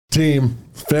team,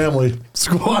 family,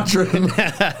 squadron.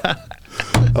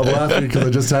 I'm laughing because I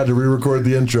just had to re-record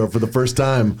the intro for the first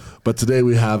time. But today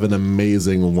we have an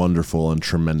amazing, wonderful, and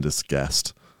tremendous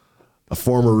guest. A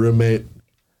former roommate.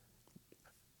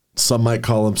 Some might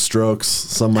call him Strokes.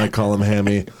 Some might call him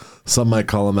Hammy. Some might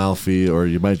call him Alfie, or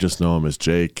you might just know him as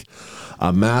Jake.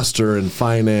 A master in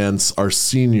finance, our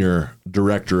senior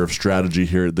director of strategy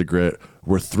here at The Grit.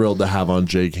 We're thrilled to have on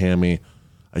Jake Hammy.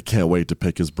 I can't wait to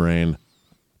pick his brain.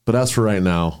 But as for right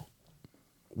now,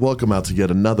 welcome out to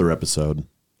yet another episode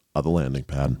of The Landing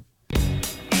Pad.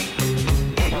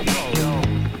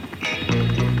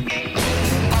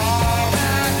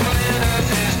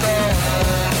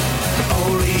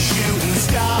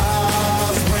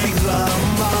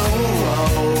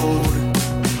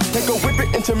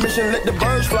 Intermission, let the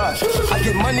birds fly. I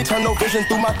get money, turn no vision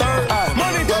through my third eye.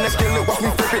 Money, run that skillet, watch me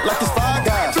flip it like it's Five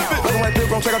Guys. Black and white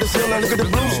pilgrim, check out the ceiling, look at the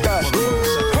blue sky.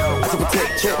 I took a tip,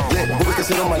 check, yeah, but we can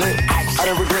sit on my neck. I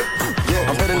don't regret, yeah,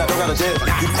 I'm better, I don't got a debt.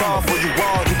 You crawl for you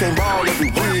wall, you can't ball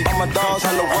every week. All my dogs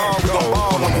on the wall, we gon'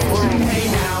 ball on the room. Hey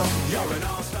now, you're an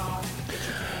all-star.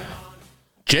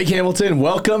 Jake Hamilton,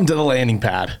 welcome to The Landing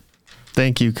Pad.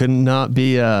 Thank you. Could not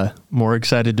be more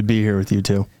excited to be here with you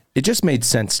two. It just made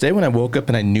sense. Today when I woke up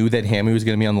and I knew that Hammy was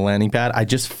going to be on the landing pad, I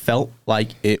just felt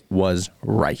like it was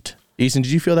right. Easton,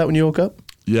 did you feel that when you woke up?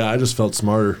 Yeah, I just felt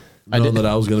smarter knowing that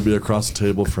I was going to be across the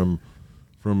table from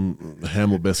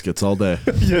Hamel Biscuits all day.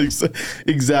 Yeah,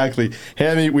 exactly.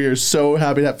 Hammy, we are so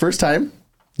happy that first time.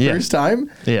 Yeah. First time.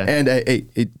 Yeah. And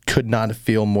it could not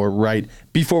feel more right.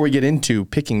 Before we get into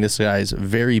picking this guy's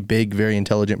very big, very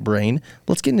intelligent brain,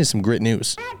 let's get into some grit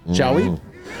news, shall we?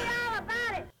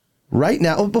 Right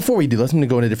now, before we do, let's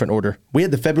go in a different order. We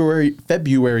had the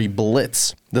February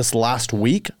Blitz this last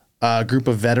week. A group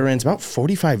of veterans, about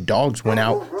 45 dogs, went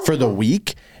out for the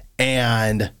week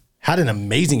and had an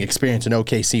amazing experience in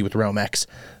OKC with Realm X.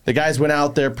 The guys went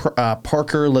out there.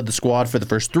 Parker led the squad for the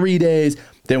first 3 days.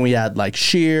 Then we had like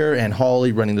Sheer and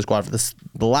Holly running the squad for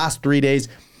the last 3 days.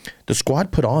 The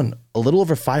squad put on a little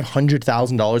over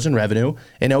 $500,000 in revenue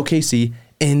in OKC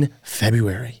in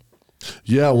February.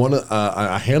 Yeah,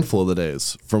 a handful of the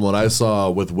days. From what I saw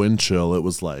with wind chill, it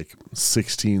was like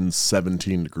 16,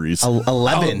 17 degrees.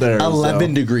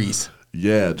 11 degrees.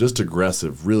 Yeah, just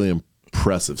aggressive. Really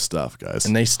impressive stuff, guys.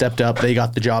 And they stepped up. They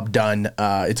got the job done.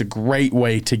 It's a great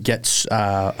way to get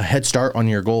a head start on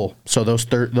your goal. So those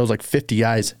like 50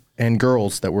 guys and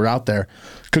girls that were out there,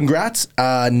 congrats.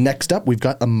 Next up, we've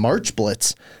got a March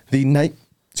Blitz. The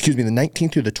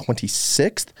 19th through the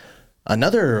 26th.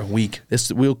 Another week.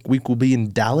 This week will be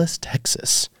in Dallas,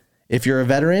 Texas. If you're a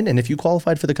veteran and if you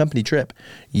qualified for the company trip,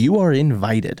 you are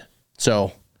invited.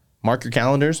 So mark your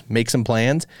calendars, make some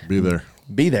plans. Be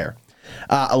there.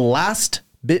 A last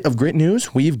bit of grit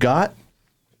news. We've got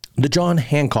the John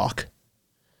Hancock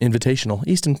Invitational.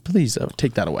 Easton, please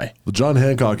take that away. The John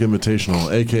Hancock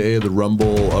Invitational, a.k.a. the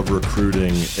Rumble of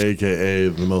Recruiting, a.k.a.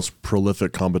 the most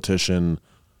prolific competition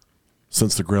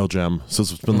since the Grail Jam,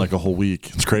 since it's been like a whole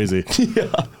week. It's crazy.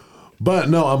 Yeah. But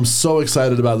no, I'm so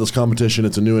excited about this competition.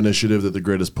 It's a new initiative that the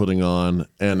Grit is putting on,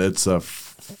 and it's a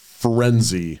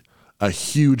frenzy, a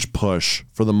huge push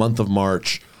for the month of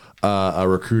March, a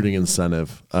recruiting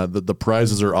incentive. The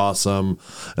prizes are awesome,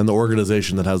 and the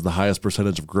organization that has the highest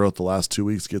percentage of growth the last 2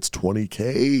 weeks gets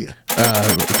 $20K.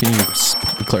 Can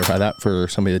you clarify that for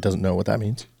somebody that doesn't know what that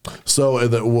means? So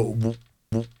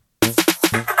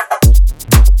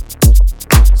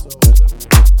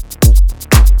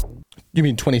You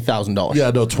mean $20,000?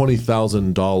 Yeah, no,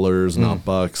 $20,000, not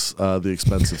bucks. The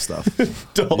expensive stuff.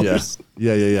 Dollars.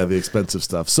 Yeah, the expensive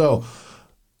stuff. So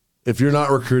if you're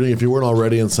not recruiting, if you weren't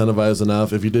already incentivized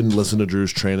enough, if you didn't listen to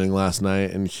Drew's training last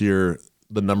night and hear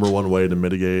the number one way to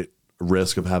mitigate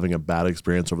risk of having a bad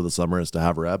experience over the summer is to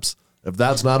have reps, if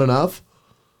that's not enough,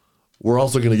 we're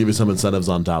also going to give you some incentives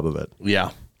on top of it.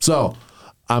 Yeah. So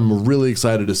I'm really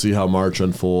excited to see how March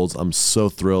unfolds. I'm so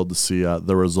thrilled to see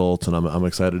the results, and I'm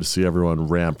excited to see everyone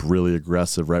ramp really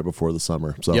aggressive right before the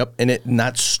summer. So. Yep, and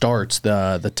that starts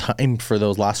the time for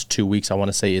those last 2 weeks. I want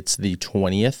to say it's the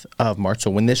 20th of March. So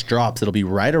when this drops, it'll be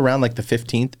right around like the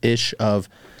 15th-ish of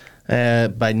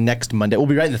by next Monday. We'll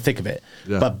be right in the thick of it.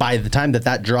 Yeah. But by the time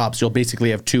that drops, you'll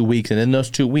basically have 2 weeks, and in those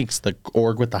 2 weeks, the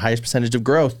org with the highest percentage of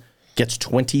growth gets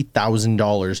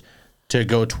 $20,000 to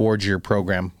go towards your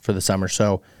program for the summer.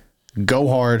 So go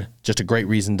hard. Just a great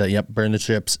reason to burn the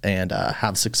chips and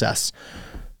have success.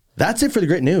 That's it for the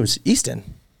Grit News. Easton.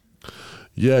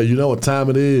 Yeah, you know what time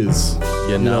it is.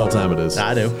 You know what time it is.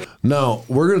 I do. No,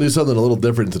 we're going to do something a little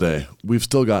different today. We've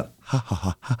still got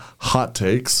hot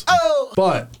takes,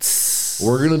 but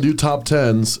We're going to do top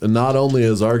 10s. And not only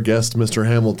is our guest, Mr.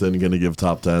 Hamilton, going to give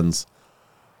top 10s,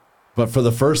 but for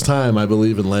the first time, I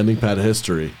believe, in Landing Pad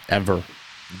history, Ever.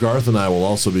 Garth and I will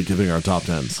also be giving our top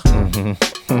 10s.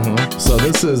 So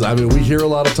this is, I mean, we hear a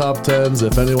lot of top 10s.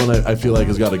 If anyone I feel like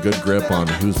has got a good grip on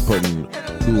who's putting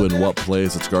who in what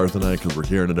place, it's Garth and I, because we're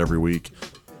hearing it every week.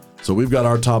 So we've got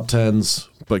our top 10s,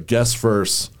 but guess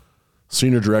first,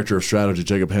 Senior Director of Strategy,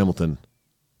 Jacob Hamilton.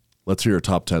 Let's hear your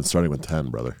top 10, starting with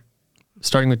 10, brother.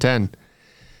 Starting with 10.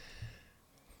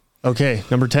 Okay,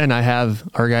 number 10, I have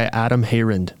our guy Adam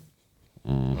Hayrand.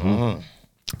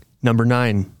 Number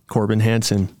 9, Corbin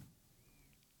Hansen.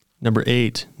 Number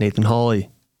 8, Nathan Hawley.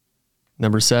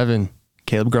 Number 7,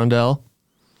 Caleb Grondell.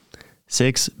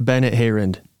 6, Bennett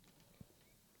Hayrand.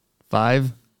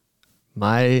 5,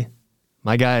 my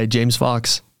guy, James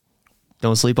Fox.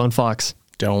 Don't sleep on Fox.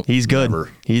 Don't. He's good.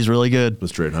 Never. He's really good.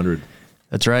 Mr. 800.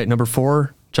 That's right. Number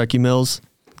 4, Chucky Mills.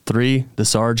 3, the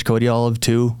Sarge, Cody Olive.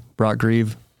 2, Brock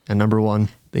Grieve. And number 1,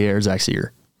 the Air, Zach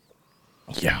Seeger.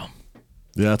 Yeah.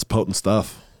 Yeah, it's potent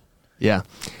stuff. Yeah.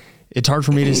 It's hard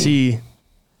for me to see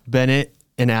Bennett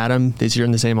and Adam this year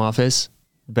in the same office.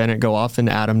 Bennett go off and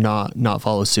Adam not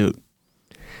follow suit.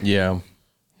 Yeah.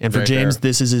 And for Very James, fair.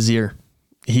 this is his year.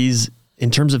 He's,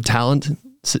 in terms of talent,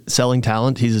 selling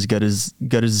talent, he's as good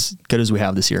as we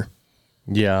have this year.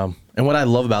 Yeah. And what I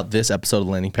love about this episode of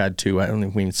Landing Pad 2, I don't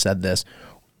think we even said this,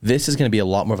 this is going to be a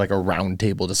lot more of like a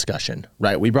roundtable discussion,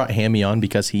 right? We brought Hammy on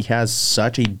because he has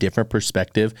such a different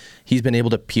perspective. He's been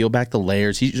able to peel back the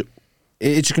layers. It's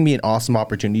just going to be an awesome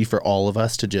opportunity for all of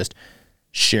us to just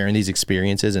sharing these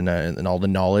experiences and all the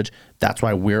knowledge. That's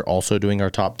why we're also doing our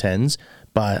top 10s.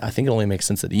 But I think it only makes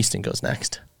sense that Easton goes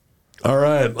next. All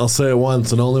right, I'll say it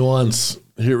once and only once.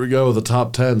 Here we go, the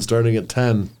top 10, starting at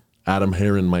 10, Adam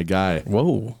Hayrand, my guy.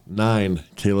 Whoa. 9,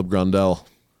 Caleb Grondell.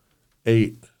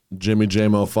 8, Jimmy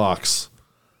J-Mo Fox.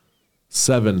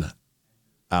 7,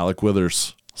 Alec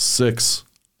Withers. 6,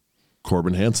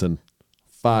 Corbin Hansen.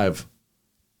 5,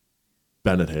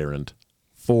 Bennett Hayrand.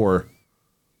 4,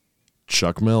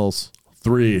 Chuck Mills.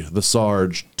 3, the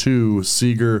Sarge. 2,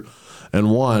 Seeger.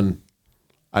 And 1,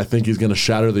 I think he's going to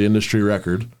shatter the industry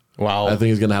record. Wow. I think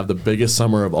he's going to have the biggest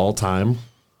summer of all time.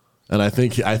 And I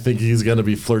think he's going to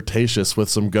be flirtatious with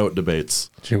some GOAT debates.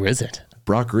 Who is it?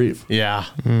 Brock Grieve. Yeah.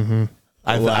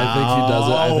 I think he does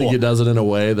it. I think he does it in a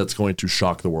way that's going to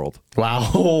shock the world.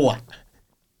 Wow.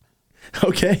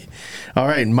 Okay. All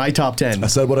right. My top 10. I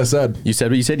said what I said. You said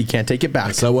what you said. You can't take it back.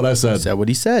 I said what I said. Said what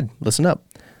he said. Listen up.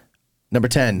 Number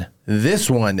 10. This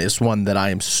one is one that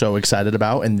I am so excited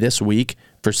about. And this week,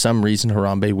 for some reason,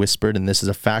 Harambe whispered, and this is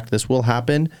a fact, this will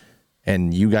happen.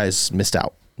 And you guys missed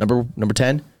out. Number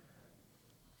 10,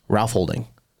 Ralph Holding.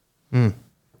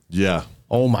 Yeah.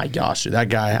 Oh my gosh. That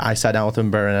guy, I sat down with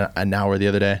him for an hour the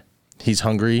other day. He's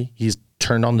hungry. He's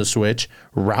turned on the switch.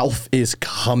 Ralph is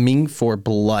coming for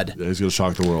blood. Yeah, he's going to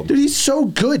shock the world. Dude, he's so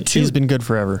good, too. He's been good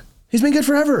forever. He's been good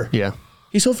forever. Yeah.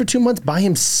 He sold for 2 months by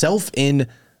himself in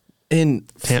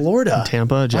Florida.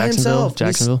 Tampa, By himself.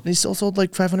 Jacksonville. He still sold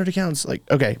like 500 accounts. Like,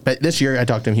 okay. But this year I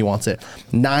talked to him. He wants it.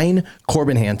 9,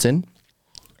 Corbin Hansen.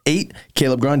 8,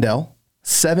 Caleb Grondell.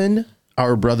 7,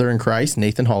 our brother in Christ,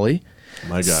 Nathan Hawley.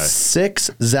 My guy. 6,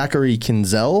 Zachary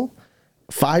Kinzel.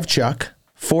 5, Chuck.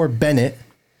 4, Bennett.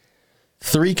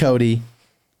 3, Cody.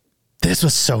 This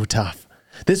was so tough.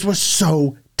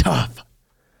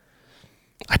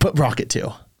 I put Brock at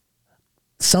 2.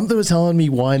 Something was telling me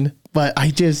 1, but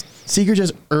Seeger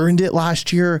just earned it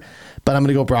last year, but I'm going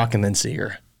to go Brock and then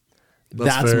Seeger.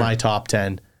 That's fair. my top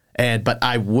 10. But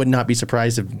I would not be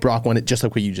surprised if Brock won it, just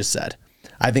like what you just said.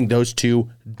 I think those two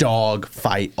dog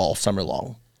fight all summer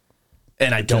long.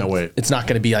 And I don't Can't wait. It's not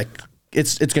going to be like,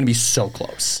 it's going to be so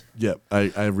close. Yep,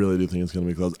 I really do think it's going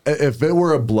to be close. If it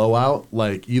were a blowout,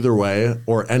 like either way,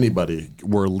 or anybody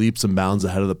were leaps and bounds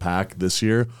ahead of the pack this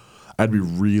year, I'd be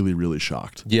really, really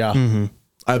shocked. Yeah. Mm-hmm.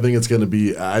 I think it's going to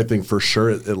be, I think for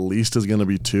sure at least is going to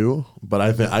be 2, but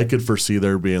I think I could foresee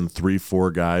there being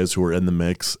 3-4 guys who are in the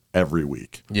mix every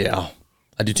week. Yeah.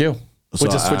 I do too. So,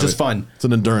 Which is fun. It's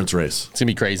an endurance race. It's going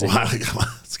to be crazy.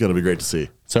 It's going to be great to see.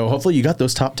 So hopefully you got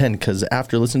those top 10, because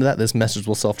after listening to that, this message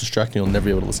will self-destruct and you'll never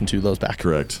be able to listen to those back.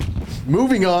 Correct.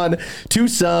 Moving on to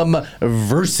some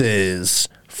verses.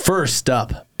 First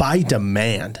up, by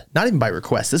demand, not even by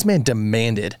request. This man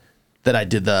demanded that I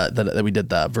did that we did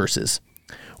the verses.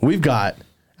 We've got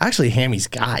actually Hammy's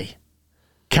guy,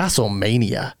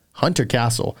 Castlemania, Hunter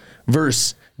Castle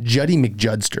versus Juddy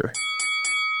McJudster.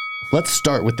 Let's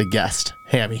start with the guest,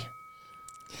 Hammy.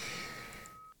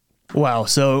 Wow.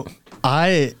 So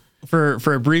for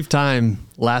a brief time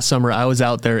last summer, I was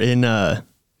out there in the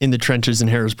trenches in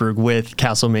Harrisburg with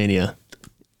Castlemania.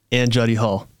 and Juddy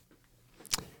Hall.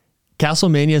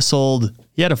 Castlemania sold,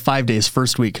 he had a 5 days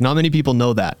first week. Not many people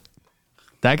know that.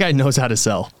 That guy knows how to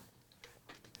sell.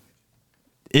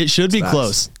 It should be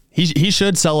close. He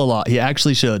should sell a lot. He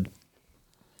actually should.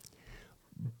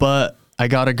 But I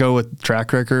got to go with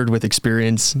track record, with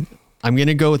experience. I'm going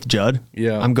to go with Judd.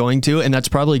 Yeah. I'm going to, and that's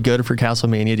probably good for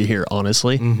Castlemania to hear,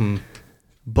 honestly. Mm-hmm.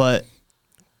 But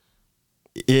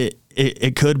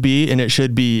it could be, and it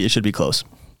should be close.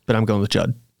 But I'm going with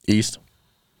Judd. East.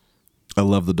 I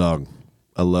love the dog.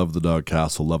 I love the dog,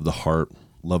 Castle. Love the heart.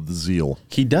 Love the zeal.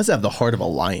 He does have the heart of a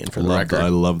lion, for the record. I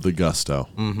love the gusto.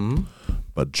 Mm-hmm.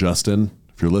 But Justin,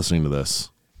 if you're listening to this,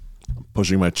 I'm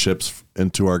pushing my chips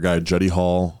into our guy, Juddy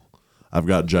Hall. I've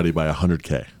got Juddy by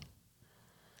 100K.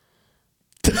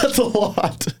 That's a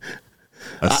lot.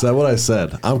 I said what I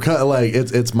said. I'm kind of like,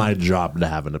 it's my job to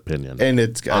have an opinion. And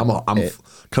it's I'm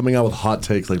coming out with hot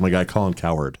takes like my guy Colin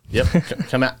Cowherd. Yep.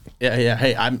 Come out. Yeah.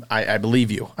 Hey, I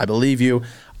believe you. I believe you.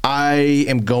 I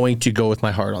am going to go with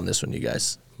my heart on this one, you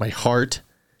guys. My heart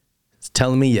is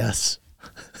telling me yes.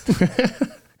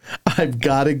 I've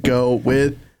got to go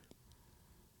with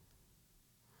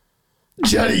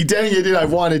Juddy. Dang it, dude. I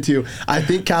wanted to. I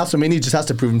think Castlemania just has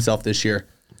to prove himself this year.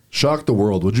 Shock the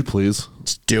world, would you please?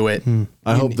 Let's do it.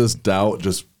 I hope this doubt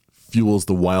just fuels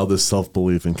the wildest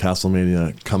self-belief and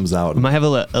Castlemania comes out. We might have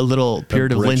a little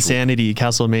period of Linsanity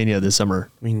Castlemania this summer.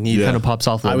 We need kind of pops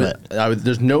off a little bit.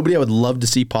 There's nobody I would love to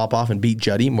see pop off and beat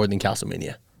Juddy more than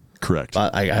Castlemania. Correct.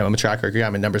 I'm a track record guy.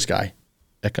 I'm a numbers guy.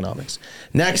 Economics.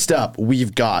 Next up,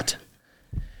 we've got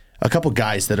a couple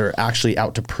guys that are actually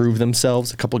out to prove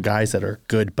themselves, a couple guys that are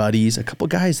good buddies, a couple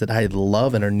guys that I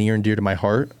love and are near and dear to my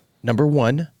heart. Number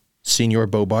 1, Senior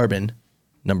Bo Barbin.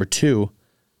 Number 2,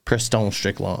 Preston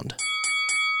Strickland.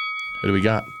 Who do we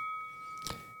got?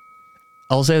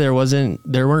 I'll say there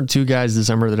weren't two guys this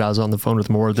summer that I was on the phone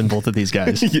with more than both of these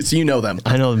guys. So you know them.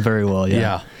 I know them very well.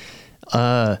 Yeah.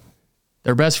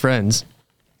 They're best friends.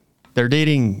 They're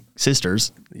dating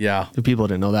sisters. Yeah. The people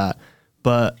didn't know that,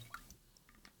 but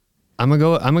I'm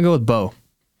gonna go with Bo,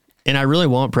 and I really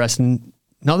want Preston.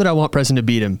 Not that I want Preston to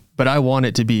beat him, but I want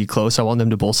it to be close. I want them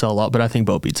to both sell a lot, but I think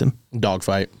Bo beats him.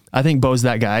 Dogfight. I think Bo's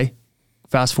that guy.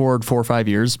 Fast forward 4 or 5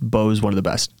 years, Bo's one of the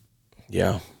best.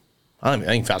 Yeah. I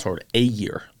think fast forward a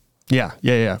year.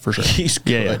 Yeah, for sure. He's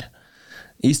good.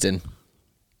 Yeah. Easton.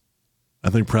 I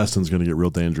think Preston's going to get real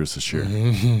dangerous this year.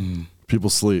 Mm-hmm. People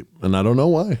sleep, and I don't know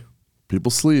why.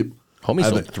 People sleep. Homie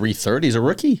sold 330. He's a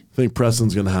rookie. I think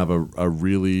Preston's going to have a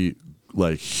really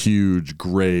huge,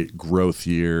 great growth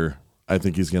year. I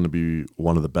think he's going to be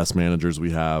one of the best managers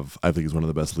we have. I think he's one of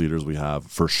the best leaders we have.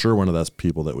 For sure, one of the best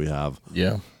people that we have.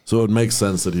 Yeah. So it makes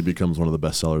sense that he becomes one of the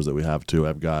best sellers that we have, too.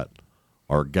 I've got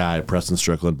our guy, Preston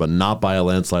Strickland, but not by a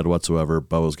landslide whatsoever.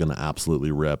 Bo is going to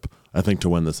absolutely rip. I think to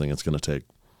win this thing, it's going to take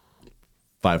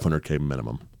 $500K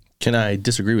minimum. Can I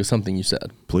disagree with something you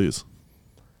said? Please.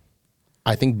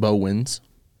 I think Bo wins.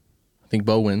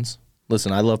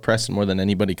 Listen, I love Preston more than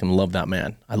anybody can love that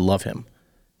man. I love him.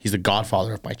 He's the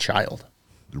godfather of my child.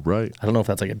 You're right. I don't know if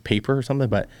that's like a paper or something,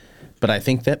 but I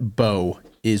think that Bo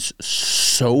is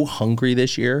so hungry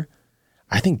this year.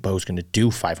 I think Bo's going to do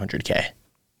 500K,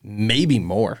 maybe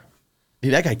more.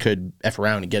 That guy could F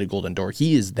around and get a golden door.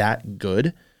 He is that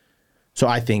good. So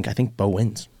I think Bo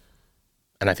wins.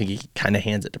 And I think he kind of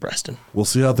hands it to Preston. We'll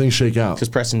see how things shake out. Because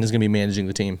Preston is going to be managing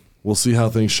the team. We'll see how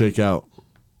things shake out.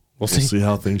 We'll see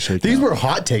how things shake out. These were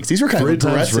hot takes. These were kind of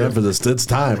aggressive. 3 times for this. It's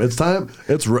time.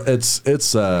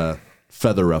 It's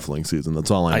feather ruffling season.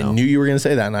 That's all I know. I knew you were going to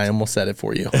say that, and I almost said it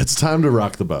for you. It's time to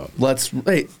rock the boat. Let's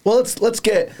get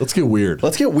weird.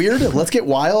 Let's get weird. Let's get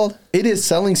wild. It is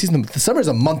selling season. The summer's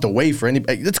a month away for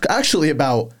anybody. It's actually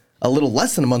about a little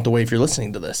less than a month away if you're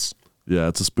listening to this. Yeah,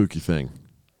 it's a spooky thing.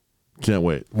 Can't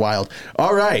wait. Wild.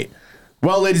 All right.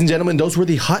 Well, ladies and gentlemen, those were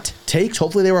the hot takes.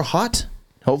 Hopefully they were hot.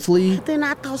 Hopefully. Then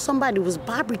I thought somebody was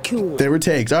barbecuing. They were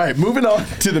takes. All right, moving on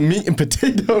to the meat and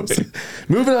potatoes.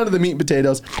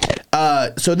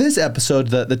 So this episode,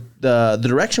 the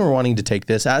direction we're wanting to take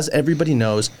this, as everybody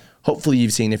knows, hopefully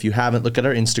you've seen. If you haven't, look at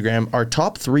our Instagram. Our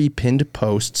top 3 pinned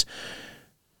posts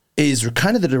is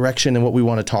kind of the direction and what we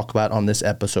want to talk about on this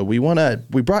episode. We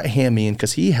brought Hammy in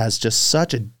because he has just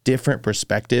such a different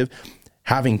perspective.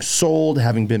 Having sold,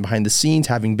 having been behind the scenes,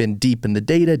 having been deep in the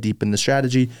data, deep in the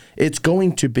strategy, it's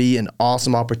going to be an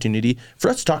awesome opportunity for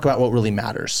us to talk about what really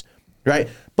matters, right?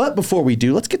 But before we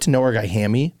do, let's get to know our guy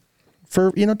Hammy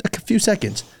for a few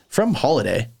seconds. From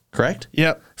Holiday, correct?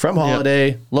 Yep. From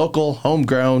Holiday, local,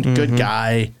 homegrown, good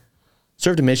guy,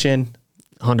 served a mission.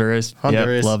 Honduras.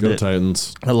 Yep, loved Go it.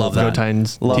 Titans. I love that. Go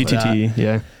Titans. Love TTT.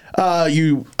 that. Yeah.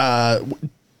 You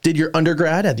did your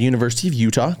undergrad at the University of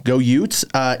Utah, go Utes,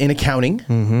 in accounting,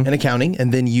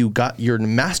 and then you got your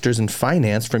master's in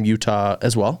finance from Utah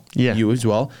as well. Yeah. You as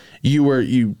well.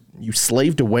 You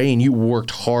slaved away and you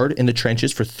worked hard in the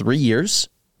trenches for 3 years,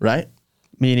 right?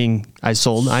 Meaning I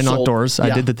knocked doors,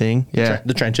 I did the thing. Yeah.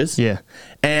 The trenches. Yeah.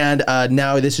 And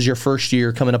now this is your first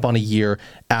year, coming up on a year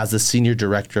as the senior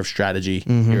director of strategy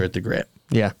here at the Grit.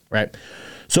 Yeah. Right.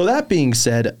 So that being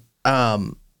said,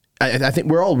 I think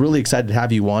we're all really excited to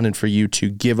have you on and for you to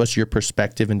give us your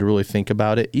perspective and to really think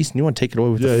about it. Easton, you want to take it away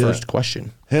with the first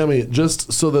question? Hammy,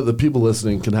 just so that the people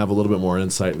listening can have a little bit more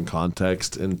insight and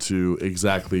context into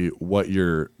exactly what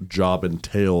your job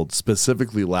entailed,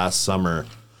 specifically last summer,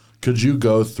 could you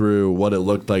go through what it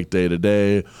looked like day to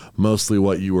day, mostly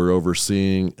what you were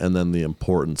overseeing, and then the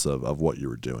importance of what you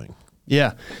were doing?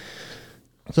 Yeah.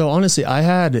 So honestly, I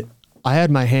had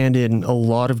my hand in a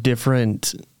lot of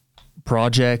different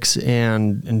projects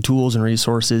and tools and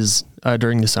resources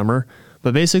during the summer,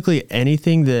 but basically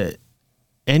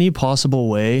any possible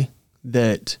way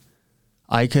that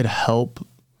I could help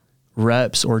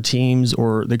reps or teams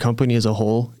or the company as a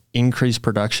whole increase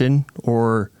production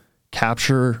or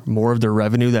capture more of the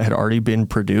revenue that had already been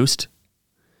produced.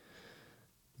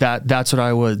 That's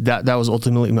what that was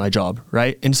ultimately my job.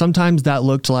 Right. And sometimes that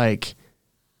looked like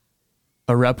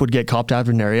a rep would get copped out of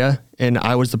an area and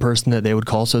I was the person that they would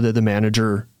call so that the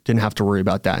manager didn't have to worry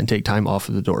about that and take time off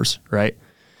of the doors. Right.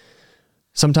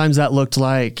 Sometimes that looked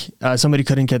like somebody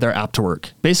couldn't get their app to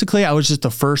work. Basically, I was just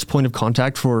the first point of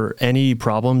contact for any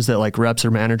problems that like reps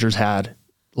or managers had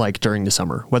like during the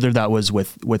summer, whether that was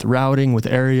with routing, with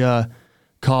area,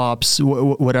 cops,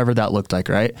 whatever that looked like.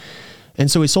 Right. And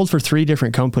so we sold for 3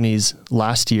 different companies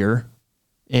last year.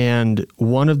 And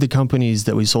one of the companies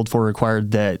that we sold for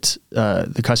required that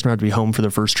the customer had to be home for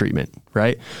their first treatment,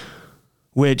 right?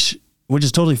 Which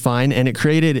is totally fine. And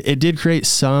it did create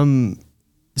some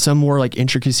more like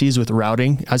intricacies with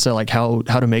routing as to like how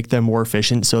to make them more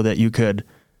efficient so that you could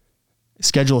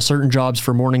schedule certain jobs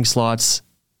for morning slots,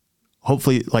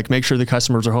 hopefully like make sure the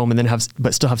customers are home and then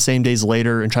but still have same days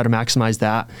later and try to maximize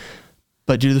that.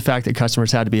 But due to the fact that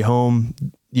customers had to be home,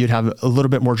 you'd have a little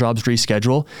bit more jobs to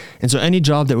reschedule. And so any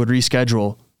job that would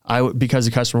reschedule, because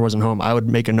the customer wasn't home, I would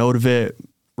make a note of it,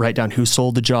 write down who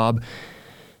sold the job.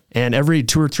 And every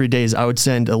 2 or 3 days, I would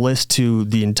send a list to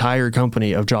the entire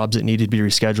company of jobs that needed to be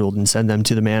rescheduled and send them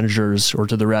to the managers or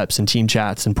to the reps and team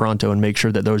chats and Pronto and make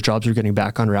sure that those jobs are getting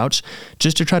back on routes,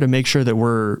 just to try to make sure that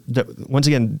once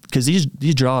again, because these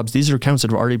are accounts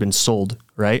that have already been sold,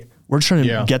 right? We're just trying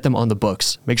to get them on the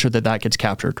books, make sure that captured,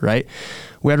 captured, right?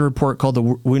 We had a report called the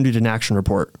Wounded in Action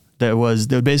report that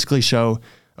would basically show,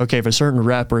 okay, if a certain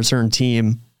rep or a certain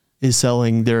team is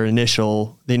selling the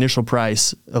initial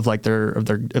price of like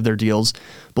their deals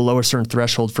below a certain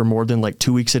threshold for more than like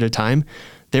 2 weeks at a time,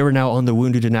 they were now on the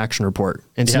Wounded in Action report.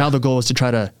 And so now the goal is to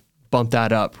try to bump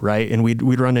that up, right? And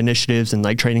we'd run initiatives and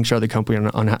like training show the company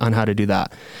on how to do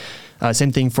that.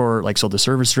 Same thing for like, so the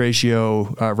service ratio,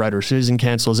 right, or citizen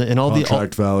cancels and all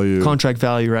contract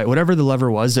value, right? Whatever the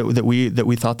lever was that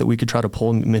we thought that we could try to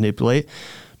pull and manipulate,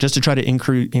 just to try to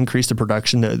increase the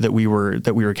production that we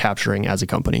were capturing as a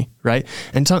company, right?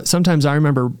 And sometimes I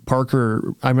remember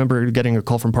getting a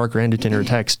call from Parker Anderton or a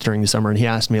text during the summer, and he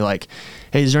asked me like,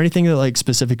 "Hey, is there anything that like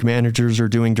specific managers are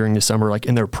doing during the summer, like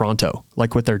in their Pronto,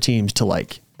 like with their teams to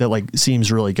like that like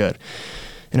seems really good?"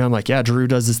 And I'm like, yeah, Drew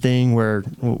does this thing where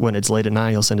when it's late at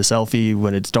night, he'll send a selfie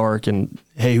when it's dark and,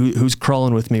 hey, who's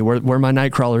crawling with me? Where my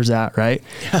night crawlers at, right?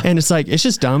 Yeah. And it's like, it's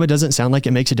just dumb. It doesn't sound like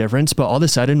it makes a difference. But all of a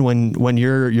sudden, when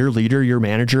your leader, your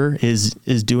manager is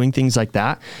doing things like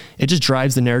that, it just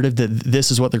drives the narrative that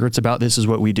this is what the Grit's about. This is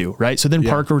what we do, right? So then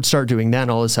Parker would start doing that,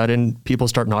 and all of a sudden, people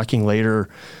start knocking later,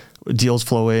 deals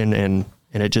flow in, and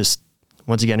it just,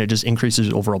 once again, it just increases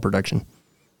overall production.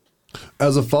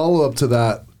 As a follow-up to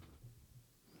that,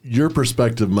 your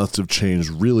perspective must have changed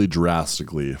really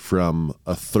drastically from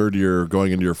a third year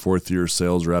going into your fourth year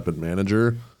sales rep and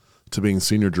manager to being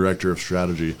senior director of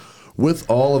strategy. With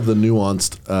all of the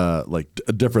nuanced,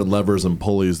 different levers and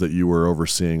pulleys that you were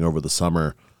overseeing over the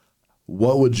summer,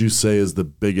 what would you say is the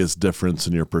biggest difference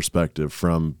in your perspective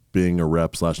from being a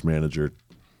rep / manager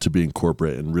to being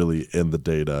corporate and really in the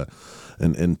data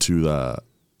and into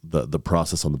the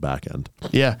process on the back end?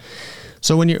 Yeah.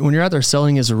 So when you're out there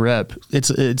selling as a rep,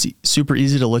 it's super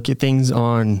easy to look at things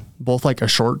on both like a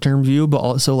short-term view, but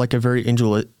also like a very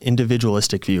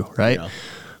individualistic view, right? Yeah.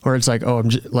 Where it's like, oh, I'm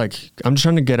just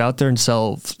trying to get out there and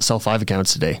sell 5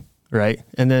 accounts today, right?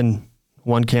 And then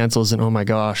one cancels and oh my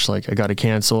gosh, like I got to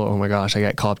cancel. Oh my gosh, I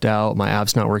got copped out. My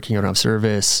app's not working. I don't have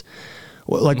service.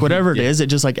 Like whatever it is, it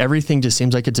just like everything just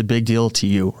seems like it's a big deal to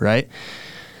you, right?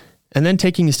 And then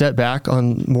taking a step back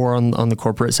on the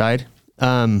corporate side,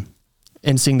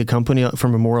 and seeing the company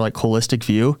from a more like holistic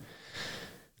view.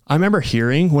 I remember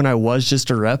hearing when I was just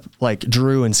a rep, like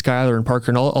Drew and Skylar and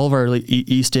Parker and all of our like,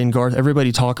 Easton, Garth,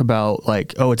 everybody talk about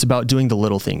like, oh, it's about doing the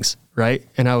little things, right?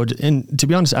 And to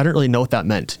be honest, I didn't really know what that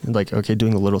meant. Like, okay,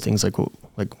 doing the little things, like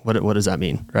what does that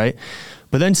mean, right?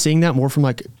 But then seeing that more from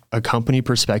like a company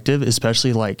perspective,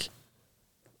 especially like,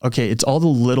 okay, it's all the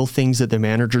little things that the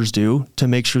managers do to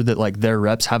make sure that like their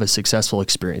reps have a successful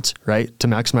experience, right? To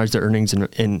maximize their earnings and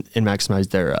maximize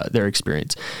their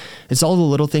experience. It's all the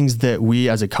little things that we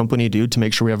as a company do to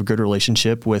make sure we have a good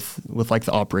relationship with like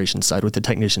the operations side, with the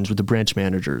technicians, with the branch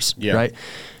managers, right?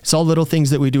 It's all little things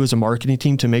that we do as a marketing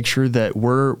team to make sure that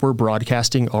we're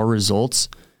broadcasting our results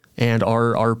and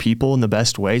our people in the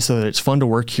best way so that it's fun to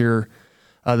work here,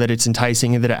 that it's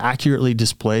enticing, and that it accurately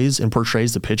displays and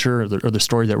portrays the picture or the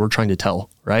story that we're trying to tell,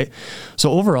 right?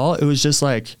 So overall, it was just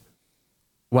like,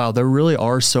 wow, there really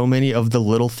are so many of the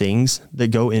little things that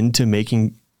go into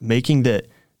making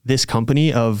this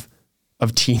company of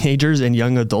teenagers and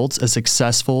young adults a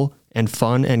successful and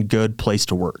fun and good place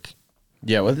to work.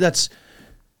 Yeah, well, that's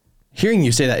hearing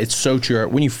you say that. It's so true.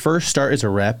 When you first start as a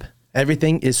rep,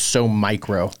 everything is so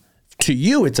micro. To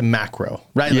you, it's a macro,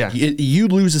 right? Yeah. Like you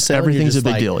lose a sale. Everything's a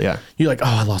big deal. Yeah. You're like, oh,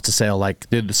 I lost a sale. Like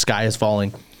the sky is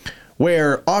falling.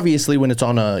 Where obviously when it's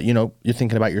on you're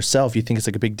thinking about yourself, you think it's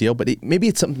like a big deal, but maybe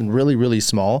it's something really, really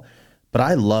small. But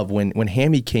I love when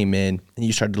Hammy came in and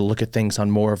you started to look at things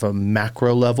on more of a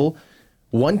macro level.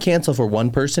 One cancel for one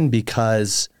person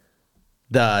because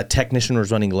the technician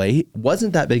was running late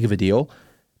wasn't that big of a deal,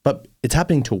 but it's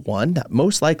happening to one. That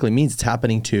most likely means it's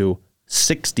happening to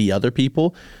 60 other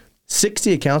people.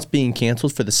 60 accounts being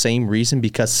canceled for the same reason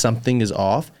because something is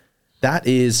off. That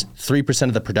is 3%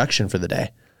 of the production for the day.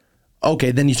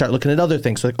 Okay, then you start looking at other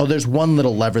things. So like, oh, there's one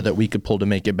little lever that we could pull to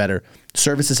make it better.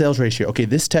 Service to sales ratio. Okay,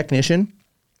 this technician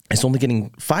is only getting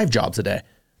 5 jobs a day.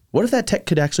 What if that tech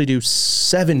could actually do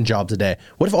 7 jobs a day?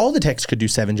 What if all the techs could do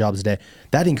 7 jobs a day?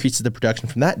 That increases the production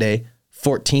from that day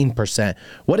 14%.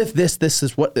 What if this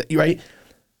is what, right?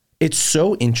 It's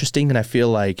so interesting, and I feel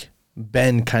like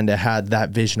Ben kind of had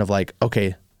that vision of like,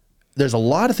 okay, there's a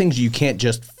lot of things you can't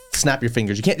just snap your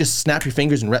fingers. You can't just snap your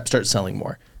fingers and rep start selling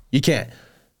more. You can't.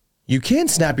 You can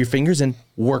snap your fingers and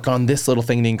work on this little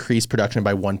thing to increase production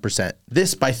by 1%,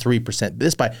 this by 3%,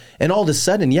 this by, and all of a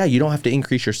sudden, yeah, you don't have to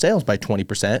increase your sales by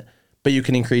 20%, but you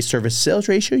can increase service sales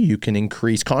ratio. You can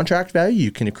increase contract value.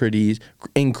 You can increase.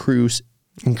 Yikes,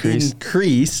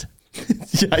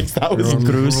 that was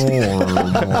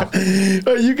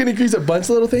you can increase a bunch of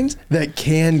little things that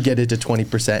can get it to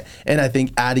 20%. And I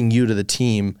think adding you to the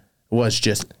team was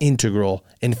just integral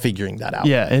in figuring that out.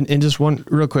 Yeah, and just one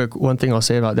thing I'll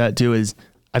say about that too is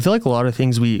I feel like a lot of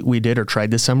things we did or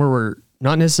tried this summer were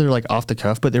not necessarily like off the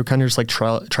cuff, but they were kind of just like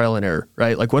trial and error,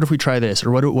 right? Like what if we try this,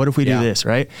 or what if we do this,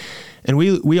 right? And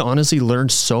we honestly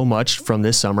learned so much from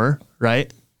this summer,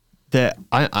 right? That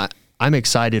I'm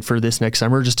excited for this next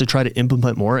summer just to try to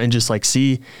implement more and just like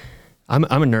see. I'm a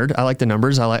nerd. I like the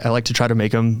numbers. I like to try to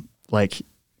make them like.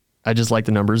 I just like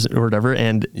the numbers or whatever,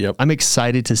 and I'm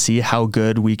excited to see how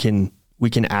good we can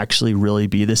actually really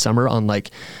be this summer on like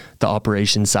the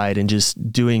operations side and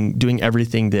just doing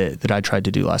everything that I tried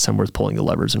to do last time with pulling the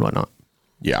levers and whatnot.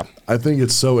 Yeah, I think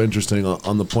it's so interesting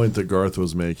on the point that Garth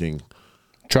was making.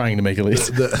 Trying to make at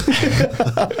least.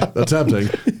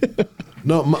 Attempting.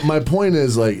 No, my point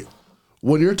is like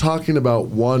when you're talking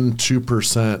about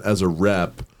 1-2% as a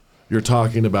rep, you're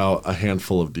talking about a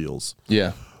handful of deals.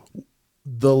 Yeah.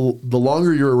 The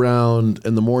longer you're around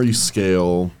and the more you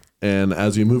scale, and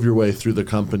as you move your way through the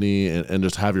company and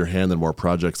just have your hand in more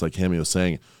projects, like Hammy was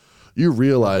saying, you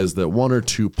realize that 1 or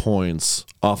 2 points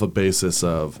off a basis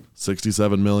of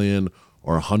 67 million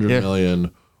or 100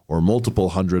 million or multiple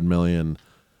 100 million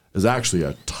is actually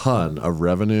a ton of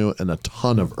revenue and a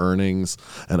ton of earnings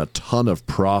and a ton of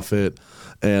profit.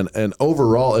 And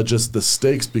overall, it just, the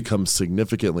stakes become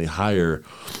significantly higher.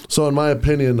 So in my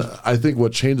opinion, I think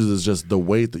what changes is just the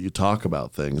weight that you talk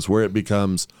about things, where it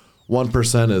becomes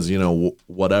 1% is,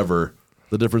 whatever.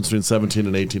 The difference between 17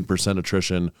 and 18%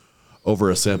 attrition over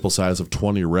a sample size of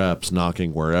 20 reps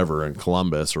knocking wherever in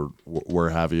Columbus or where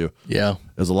have you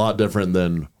is a lot different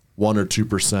than 1 or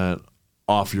 2%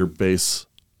 off your base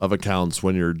of accounts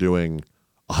when you're doing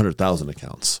 100,000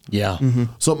 accounts. Yeah. Mm-hmm.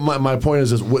 So my point is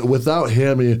just without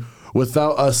Hammy,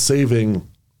 without us saving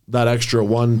that extra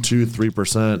 1, 2,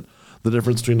 3%, the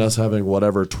difference between us having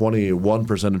whatever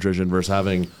 21% attrition versus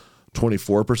having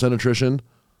 24% attrition,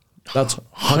 that's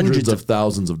hundreds of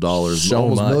thousands of dollars, so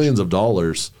almost much. millions of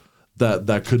dollars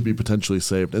that could be potentially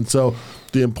saved. And so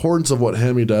the importance of what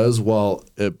Hammy does, while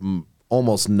it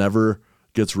almost never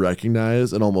gets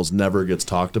recognized and almost never gets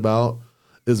talked about,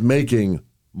 is making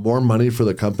more money for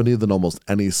the company than almost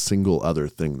any single other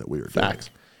thing that we are doing. Facts.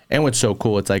 And what's so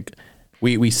cool, it's like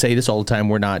we say this all the time.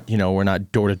 We're not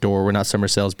door to door. We're not summer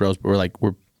sales bros, but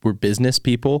we're business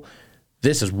people.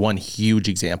 This is one huge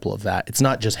example of that. It's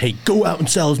not just, hey, go out and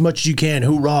sell as much as you can.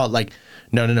 Hoorah. Like,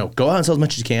 no. Go out and sell as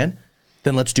much as you can.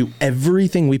 Then let's do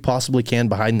everything we possibly can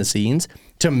behind the scenes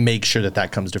to make sure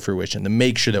that comes to fruition, to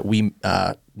make sure that we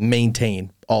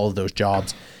maintain all of those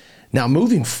jobs. Now,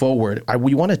 moving forward,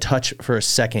 we want to touch for a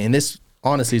second, and this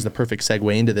honestly is the perfect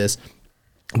segue into this,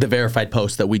 the verified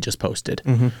post that we just posted,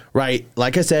 right?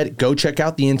 Like I said, go check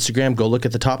out the Instagram, go look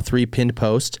at the top 3 pinned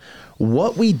posts.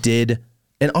 What we did,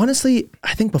 and honestly,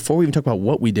 I think before we even talk about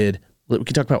what we did, we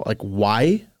can talk about like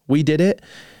why we did it.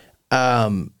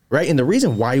 Right. And the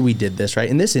reason why we did this, right,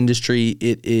 in this industry,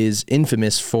 it is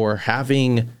infamous for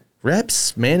having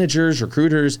reps, managers,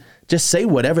 recruiters just say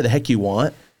whatever the heck you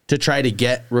want to try to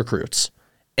get recruits.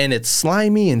 And it's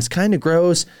slimy and it's kind of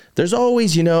gross. There's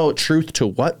always, truth to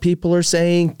what people are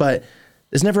saying, but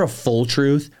there's never a full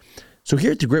truth. So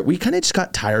here at The Grit, we kind of just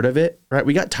got tired of it, right?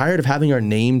 We got tired of having our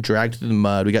name dragged through the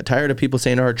mud. We got tired of people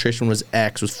saying our attrition was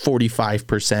X, was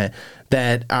 45%,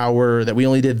 that we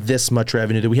only did this much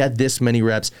revenue, that we had this many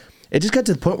reps. It just got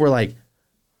to the point where like,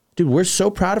 dude, we're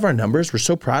so proud of our numbers. We're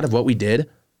so proud of what we did.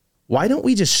 Why don't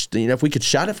we just, if we could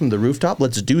shout it from the rooftop,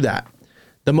 let's do that.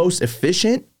 The most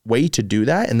efficient way to do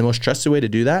that and the most trusted way to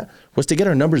do that was to get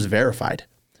our numbers verified,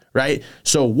 right?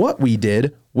 So what we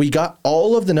did, we got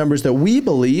all of the numbers that we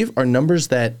believe are numbers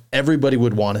that everybody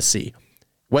would want to see.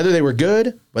 Whether they were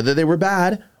good, whether they were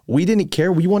bad, we didn't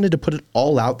care. We wanted to put it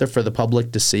all out there for the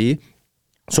public to see.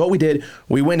 So what we did,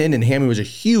 we went in, and Hammy was a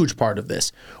huge part of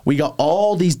this. We got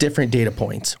all these different data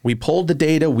points. We pulled the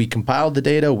data, we compiled the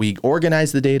data, we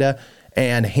organized the data,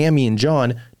 and Hammy and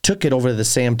John took it over to the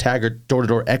Sam Taggart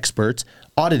door-to-door experts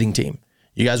auditing team.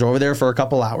 You guys were over there for a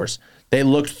couple hours. They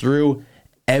looked through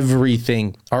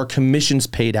everything, our commissions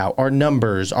paid out, our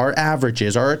numbers, our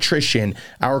averages, our attrition,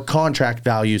 our contract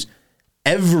values,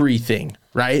 everything,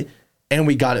 right? And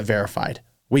we got it verified.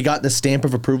 We got the stamp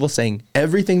of approval saying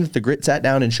everything that the Grit sat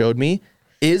down and showed me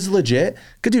is legit.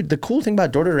 Because, dude, the cool thing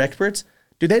about door-to-door experts,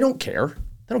 dude, they don't care.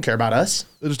 They don't care about us.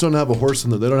 They just don't have a horse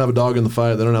they don't have a dog in the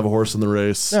fight. They don't have a horse in the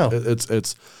race. No.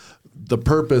 It's the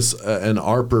purpose and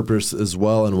our purpose as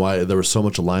well, and why there was so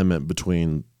much alignment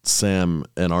between Sam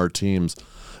and our teams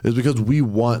is because we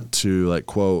want to, like,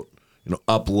 quote,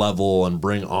 up level and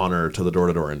bring honor to the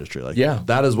door-to-door industry. Like, yeah,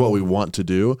 that is what we want to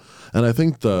do. And I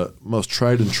think the most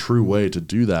tried and true way to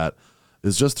do that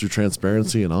is just through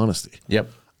transparency and honesty.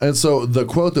 Yep. And so the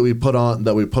quote that we put on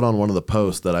one of the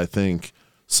posts that I think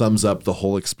sums up the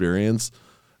whole experience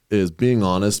is being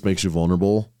honest makes you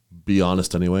vulnerable. Be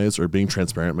honest anyways, or being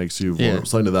transparent makes you vulnerable.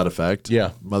 Something to that effect.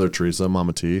 Yeah. Mother Teresa,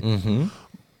 Mama T. Mm-hmm.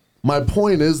 My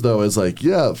point is, though, is like,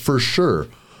 yeah, for sure.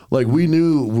 Like, we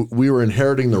knew we were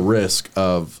inheriting the risk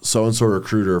of so-and-so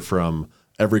recruiter from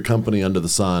every company under the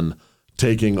sun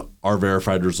taking our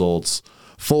verified results,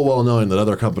 full well knowing that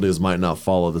other companies might not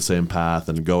follow the same path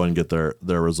and go and get their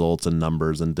results and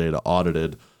numbers and data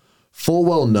audited, full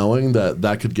well knowing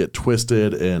that could get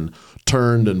twisted and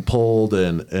turned and pulled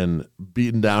and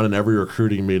beaten down in every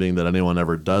recruiting meeting that anyone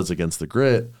ever does against the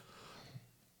Grit.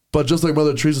 But just like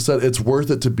Mother Teresa said, it's worth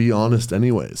it to be honest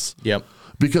anyways. Yep.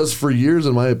 Because for years,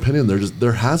 in my opinion,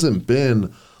 there hasn't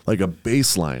been like a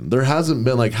baseline. There hasn't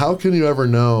been like, how can you ever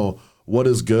know what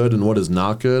is good and what is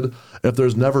not good if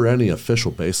there's never any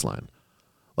official baseline?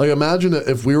 Like, imagine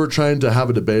if we were trying to have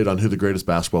a debate on who the greatest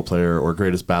basketball player or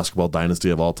greatest basketball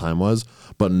dynasty of all time was,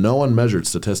 but no one measured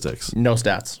statistics. No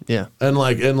stats. Yeah. And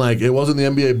it wasn't the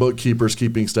NBA bookkeepers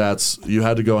keeping stats. You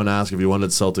had to go and ask if you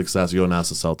wanted Celtics stats, you go and ask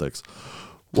the Celtics.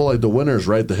 Well, like, the winners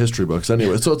write the history books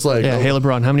anyway. So it's like, hey,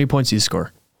 LeBron, how many points do you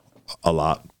score? A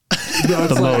lot.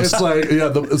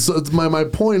 My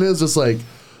point is just like,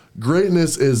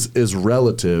 greatness is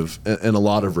relative in a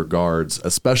lot of regards,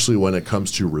 especially when it comes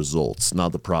to results,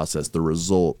 not the process, the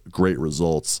result, great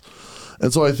results.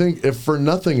 And so I think if for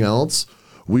nothing else,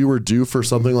 we were due for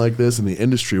something like this and the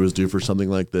industry was due for something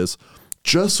like this,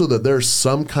 just so that there's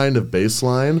some kind of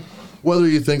baseline, whether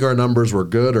you think our numbers were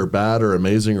good or bad or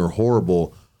amazing or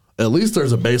horrible, at least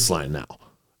there's a baseline now.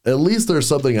 At least there's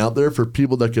something out there for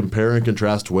people to compare and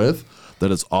contrast with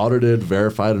that is audited,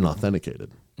 verified, and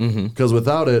authenticated. Because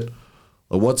without it,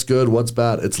 what's good, what's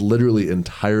bad, it's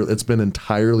been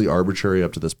entirely arbitrary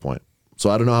up to this point.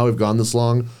 So I don't know how we've gone this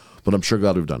long, but I'm sure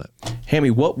glad we've done it. Hammy,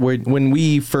 when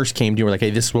we first came to you, we're like, hey,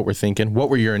 this is what we're thinking.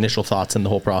 What were your initial thoughts in the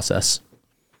whole process?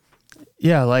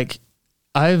 Yeah, like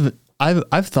I've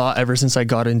thought ever since I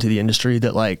got into the industry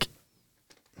that like,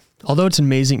 although it's an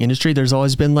amazing industry, there's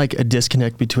always been like a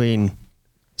disconnect between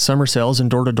summer sales and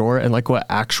door to door and like what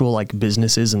actual like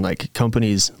businesses and like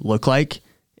companies look like,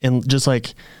 and just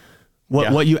like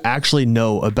what you actually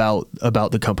know about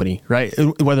the company, right?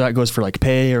 Whether that goes for like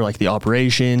pay or like the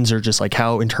operations or just like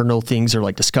how internal things are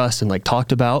like discussed and like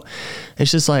talked about.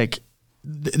 It's just like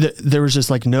there was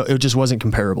just like it just wasn't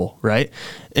comparable, right?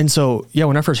 And so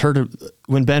when I first heard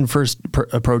when Ben first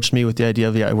approached me with the idea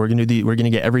of we're gonna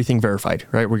get everything verified,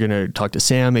 right? We're gonna talk to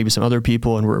Sam, maybe some other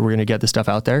people, and we're gonna get this stuff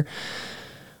out there.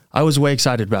 I was way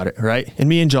excited about it, right? And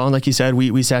me and John, like you said,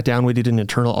 we sat down, we did an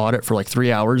internal audit for like 3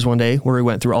 hours one day where we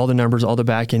went through all the numbers, all the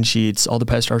back end sheets, all the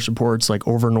pest arch reports, like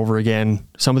over and over again.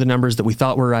 Some of the numbers that we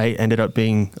thought were right ended up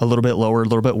being a little bit lower, a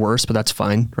little bit worse, but that's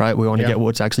fine, right? We want to get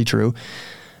what's actually true.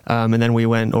 And then we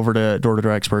went over to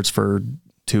door-to-door experts for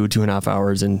 2.5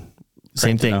 hours, and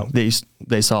same thing.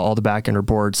 They saw all the back end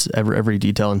reports, every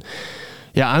detail. And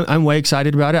I'm way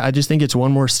excited about it. I just think it's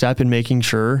one more step in making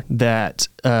sure that,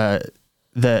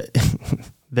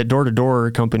 that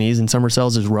door-to-door companies and summer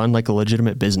sales is run like a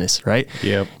legitimate business, right?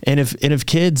 Yep. And if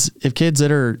kids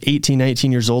that are 18,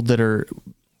 19 years old, that are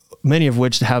many of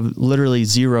which have literally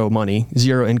zero money,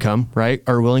 zero income, right,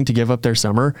 are willing to give up their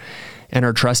summer and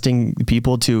are trusting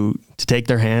people to take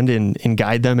their hand and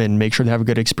guide them and make sure they have a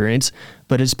good experience,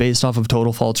 but it's based off of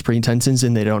total false pretenses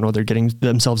and they don't know what they're getting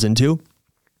themselves into.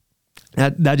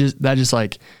 That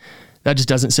just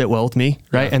doesn't sit well with me,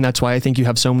 right? Yeah. And that's why I think you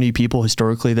have so many people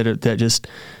historically that just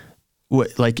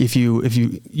like if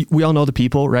you we all know the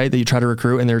people, right, that you try to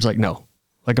recruit and there's like, no,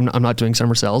 like I'm not doing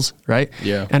summer sales, right?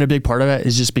 Yeah. And a big part of it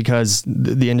is just because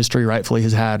the industry rightfully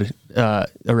has had a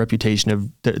reputation of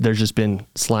there's just been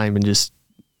slime and just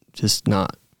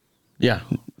not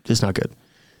good.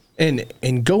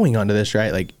 And going onto this,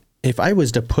 right? Like if I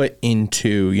was to put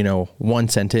into, one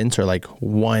sentence or like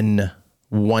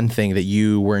one thing that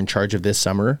you were in charge of this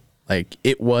summer, like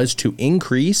it was to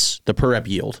increase the per rep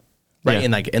yield, right?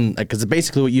 Yeah. And because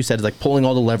basically what you said is like pulling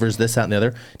all the levers, this, that, and the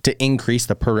other to increase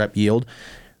the per rep yield.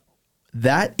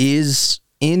 That is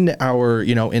in our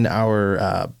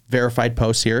verified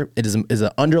posts here. It is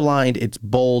underlined, it's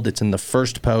bold, it's in the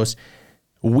first post.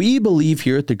 We believe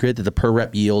here at The Grid that the per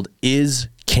rep yield is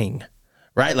king,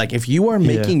 right? Like if you are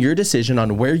making your decision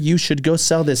on where you should go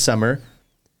sell this summer,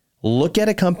 look at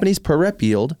a company's per rep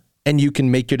yield and you can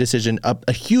make your decision,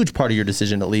 a huge part of your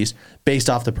decision at least, based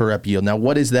off the per rep yield. Now,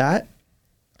 what is that?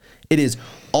 It is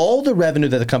all the revenue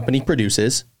that the company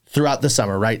produces throughout the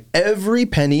summer, right? Every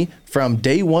penny from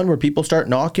day one where people start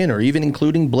knocking, or even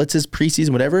including blitzes, preseason,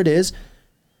 whatever it is,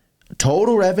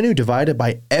 total revenue divided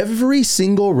by every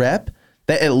single rep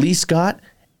that at least got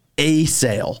a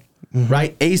sale,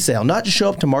 right? A sale, not just show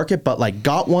up to market, but like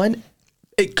got one.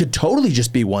 It could totally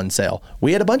just be one sale.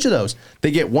 We had a bunch of those.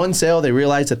 They get one sale. They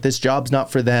realize that this job's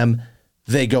not for them.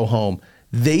 They go home.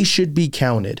 They should be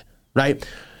counted, right?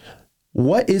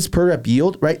 What is per rep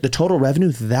yield, right? The total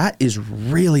revenue, that is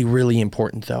really, really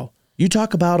important though. You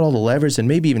talk about all the levers, and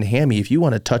maybe even Hammy, if you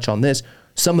want to touch on this,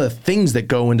 some of the things that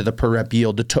go into the per rep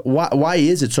yield. Why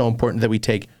is it so important that we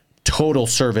take total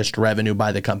serviced revenue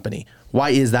by the company? Why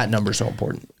is that number so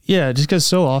important? Yeah, just because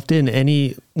so often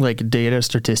any like data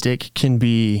statistic can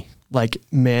be like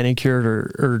manicured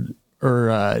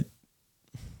or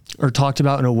talked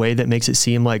about in a way that makes it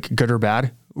seem like good or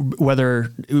bad,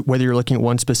 whether you're looking at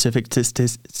one specific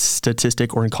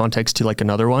statistic or in context to like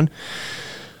another one.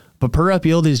 But per rep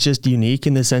yield is just unique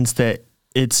in the sense that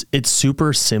it's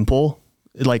super simple,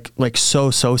 like so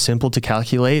simple to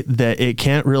calculate that it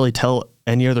can't really tell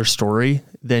any other story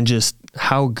than just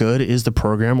how good is the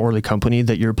program or the company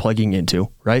that you're plugging into,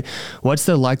 right? What's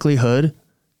the likelihood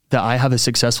that I have a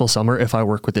successful summer if I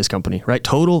work with this company, right?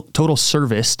 Total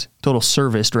serviced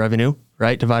revenue,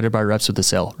 right? Divided by reps with the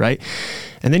sale, right?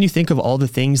 And then you think of all the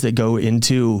things that go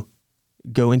into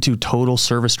total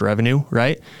serviced revenue,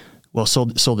 right? Well,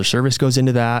 sold to service goes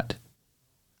into that.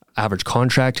 Average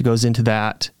contract goes into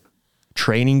that.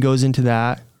 Training goes into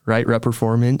that, right? Rep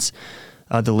performance,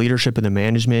 the leadership and the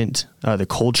management, the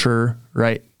culture,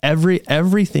 right?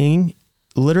 Everything,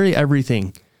 literally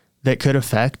everything that could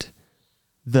affect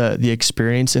the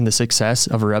experience and the success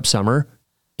of a rep summer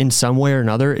in some way or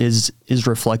another is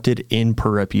reflected in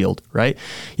per rep yield, right?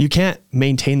 You can't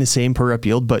maintain the same per rep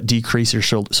yield, but decrease your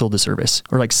sold to service,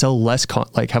 or like sell less,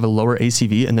 like have a lower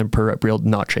ACV and then per rep yield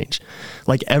not change.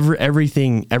 Like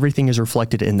everything is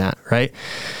reflected in that, right?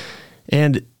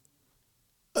 And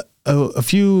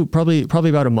probably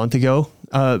about a month ago,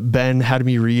 Ben had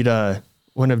me read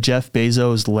one of Jeff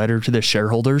Bezos' letter to the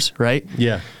shareholders, right?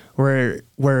 Yeah.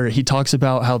 where he talks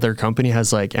about how their company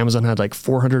has like Amazon had like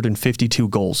 452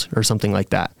 goals or something like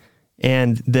that.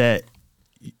 And that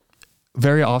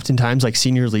very oftentimes like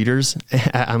senior leaders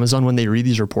at Amazon, when they read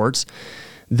these reports,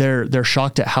 they're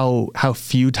shocked at how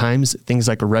few times things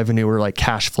like revenue or like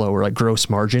cash flow or like gross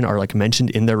margin are like mentioned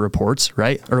in their reports,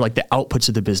 right? Or like the outputs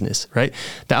of the business, right?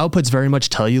 The outputs very much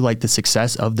tell you like the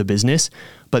success of the business,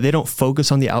 but they don't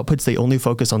focus on the outputs. They only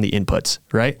focus on the inputs,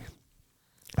 right?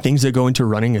 Things that go into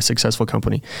running a successful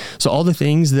company. So all the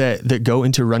things that go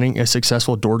into running a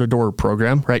successful door-to-door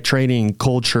program, right? Training,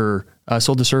 culture,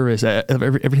 sold to service,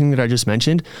 everything that I just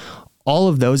mentioned, all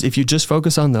of those, if you just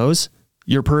focus on those,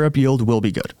 your per rep yield will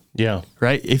be good. Yeah.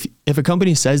 Right. If a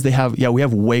company says we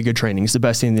have way good training, it's the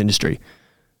best thing in the industry.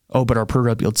 Oh, but our per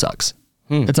rep yield sucks.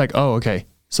 It's like, oh, okay.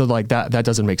 So like that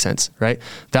doesn't make sense. Right.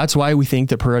 That's why we think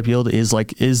that per rep yield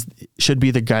should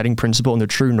be the guiding principle and the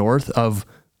true north of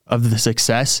the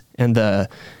success and the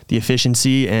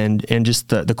efficiency and just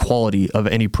the quality of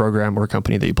any program or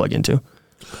company that you plug into.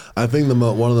 I think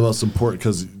one of the most important,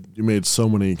 because you made so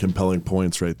many compelling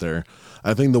points right there.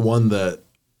 I think the one that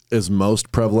is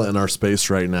most prevalent in our space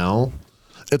right now,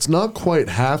 it's not quite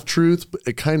half truth, but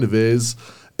it kind of is.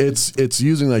 It's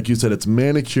using, like you said, it's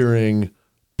manicuring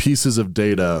pieces of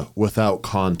data without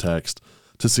context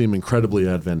to seem incredibly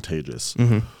advantageous.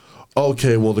 Mm-hmm.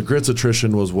 Okay, well, the grits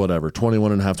attrition was whatever,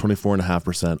 21.5%,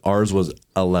 24.5%. Ours was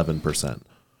 11%.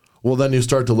 Well, then you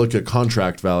start to look at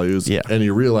contract values and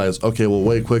you realize, okay, well,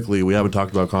 wait, quickly, we haven't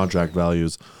talked about contract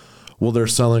values. Well, they're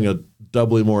selling a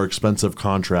doubly more expensive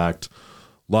contract.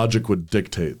 Logic would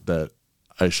dictate that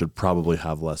I should probably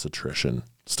have less attrition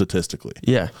statistically.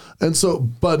 Yeah. And so,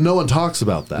 but no one talks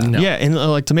about that. No. Yeah. And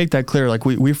like to make that clear, like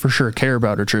we for sure care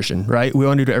about attrition, right? We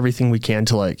want to do everything we can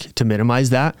to minimize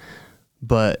that,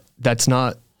 but that's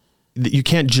not, you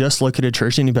can't just look at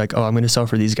attrition and be like, oh, I'm going to sell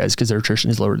for these guys because their attrition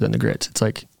is lower than the grits. It's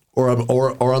like, or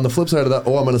on the flip side of that,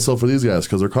 I'm going to sell for these guys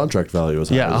because their contract value is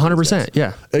higher. Yeah, 100%.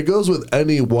 Yeah. It goes with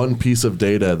any one piece of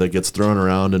data that gets thrown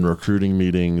around in recruiting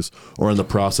meetings or in the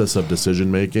process of decision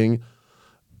making.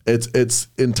 It's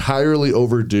entirely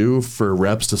overdue for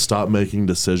reps to stop making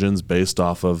decisions based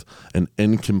off of an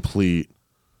incomplete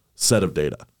set of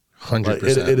data.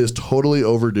 100%. It is totally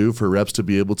overdue for reps to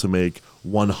be able to make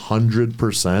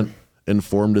 100%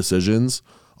 informed decisions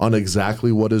on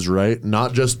exactly what is right,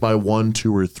 not just by 1,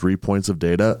 2, or 3 points of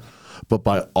data, but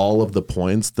by all of the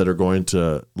points that are going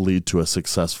to lead to a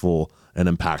successful and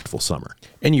impactful summer.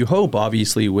 And you hope,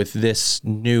 obviously, with this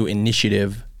new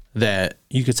initiative that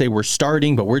you could say we're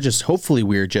starting, but we're just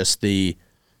the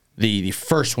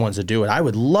first ones to do it. I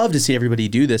would love to see everybody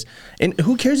do this. And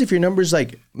who cares if your numbers,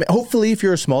 like, hopefully if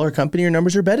you're a smaller company, your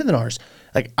numbers are better than ours.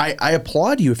 Like, I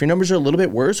applaud you. If your numbers are a little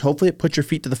bit worse, hopefully it puts your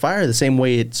feet to the fire the same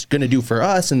way it's going to do for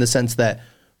us, in the sense that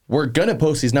we're going to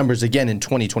post these numbers again in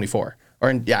 2024 or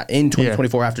in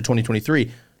 2024 after 2023.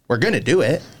 We're going to do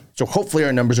it. So hopefully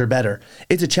our numbers are better.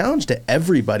 It's a challenge to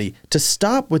everybody to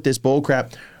stop with this bull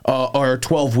crap. Or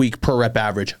 12-week per rep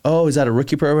average. Oh, is that a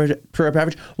rookie per rep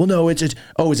average? Well, no, is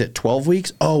it 12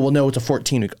 weeks? Oh, well, no, it's a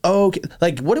 14-week. Oh, okay.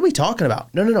 Like, what are we talking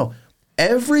about? No.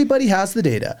 Everybody has the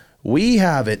data. We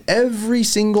have it. Every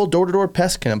single door-to-door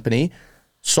pest company,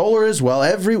 solar as well,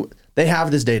 they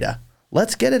have this data.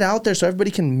 Let's get it out there so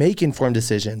everybody can make informed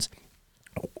decisions.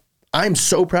 I'm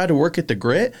so proud to work at The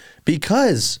Grit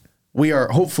because we are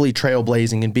hopefully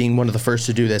trailblazing and being one of the first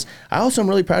to do this. I also am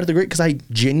really proud of The Grit because I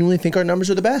genuinely think our numbers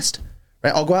are the best.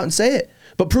 Right? I'll go out and say it,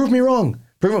 but prove me wrong.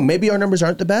 Maybe our numbers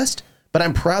aren't the best, but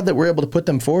I'm proud that we're able to put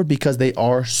them forward because they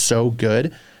are so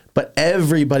good. But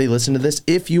everybody listen to this.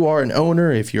 If you are an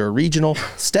owner, if you're a regional,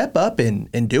 step up and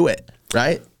do it.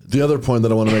 Right? The other point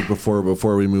that I want to make before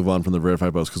we move on from the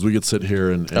verified post, because we could sit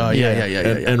here and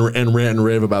rant and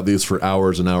rave about these for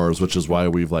hours and hours, which is why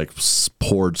we've like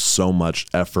poured so much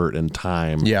effort and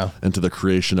time into the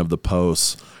creation of the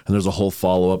posts. And there's a whole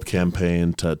follow-up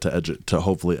campaign to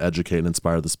hopefully educate and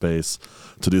inspire the space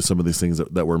to do some of these things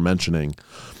that we're mentioning.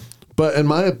 But in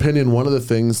my opinion, one of the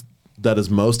things that is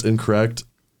most incorrect,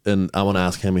 and I want to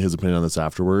ask Hammy his opinion on this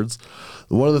afterwards.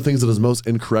 One of the things that is most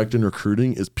incorrect in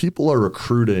recruiting is people are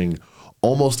recruiting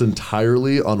almost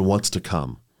entirely on what's to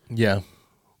come. Yeah.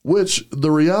 Which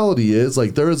the reality is,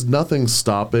 like, there is nothing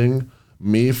stopping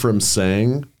me from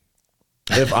saying,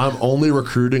 if I'm only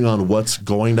recruiting on what's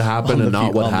going to happen and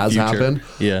not what has happened,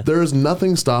 there is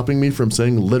nothing stopping me from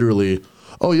saying literally,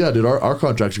 oh yeah, dude, our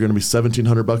contracts are going to be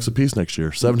 $1,700 a piece next year,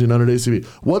 $1,700 ACV.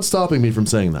 What's stopping me from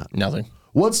saying that? Nothing.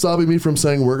 What's stopping me from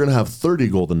saying we're going to have 30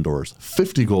 golden doors,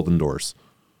 50 golden doors?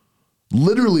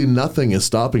 Literally nothing is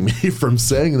stopping me from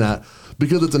saying that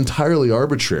because it's entirely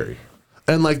arbitrary.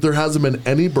 And like there hasn't been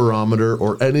any barometer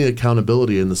or any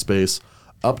accountability in the space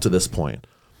up to this point.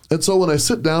 And so when I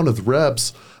sit down with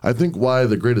reps, I think why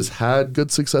the Grit has had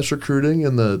good success recruiting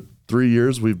in the 3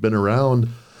 years we've been around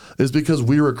is because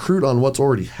we recruit on what's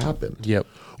already happened. Yep.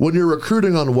 When you're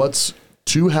recruiting on what's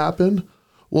to happen,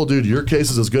 well, dude, your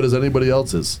case is as good as anybody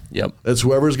else's. Yep. It's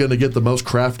whoever's going to get the most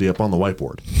crafty up on the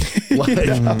whiteboard. Like,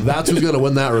 that's who's going to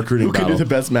win that recruiting Who can battle. do the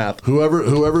best math?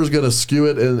 Whoever's going to skew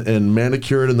it and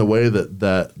manicure it in the way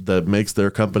that makes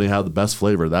their company have the best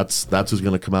flavor. That's who's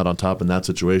going to come out on top in that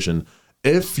situation.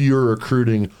 If you're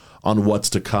recruiting on what's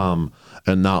to come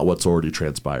and not what's already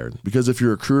transpired. Because if you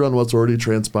recruit on what's already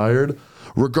transpired,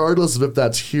 regardless of if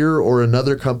that's here or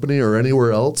another company or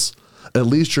anywhere else, at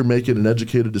least you're making an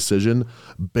educated decision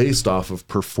based off of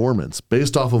performance,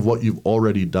 based off of what you've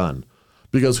already done.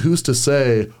 Because who's to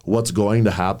say what's going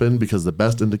to happen? Because the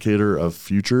best indicator of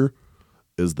future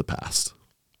is the past.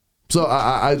 So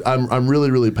I'm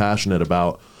really, really passionate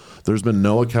about there's been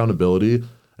no accountability,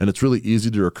 and it's really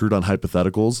easy to recruit on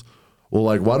hypotheticals. Well,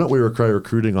 like, why don't we require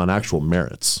recruiting on actual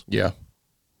merits? Yeah.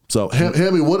 So,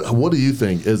 Hammy, what do you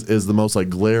think is the most like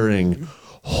glaring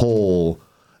hole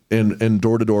in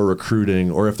door-to-door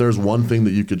recruiting, or if there's one thing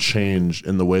that you could change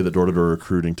in the way that door-to-door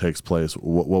recruiting takes place,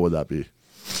 what would that be?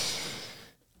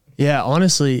 Yeah,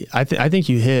 honestly, I think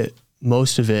you hit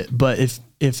most of it. But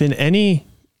if in any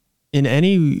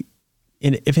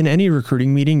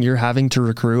recruiting meeting you're having to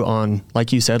recruit on,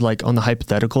 like you said, like on the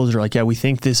hypotheticals, or like, yeah, we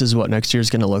think this is what next year is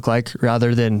going to look like,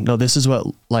 rather than no, this is what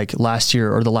like last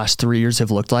year or the last 3 years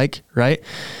have looked like, right?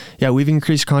 Yeah, we've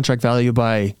increased contract value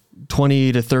by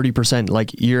 20 to 30%,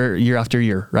 like year after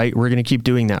year, right? We're going to keep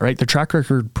doing that, right? The track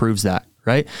record proves that,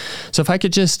 right? So if I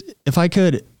could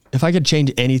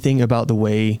change anything about the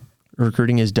way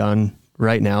recruiting is done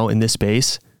right now in this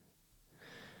space,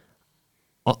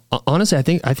 honestly,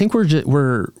 I think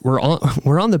we're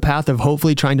on the path of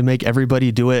hopefully trying to make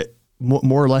everybody do it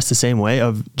more or less the same way,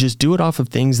 of just do it off of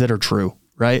things that are true,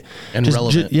 right? And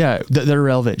relevant. That are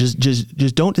relevant.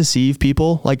 Just don't deceive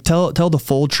people. Like tell the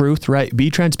full truth, right? Be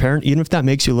transparent, even if that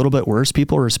makes you a little bit worse.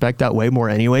 People respect that way more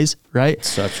anyways, right?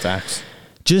 Such facts.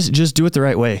 Just do it the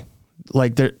right way.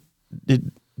 Like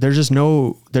there's just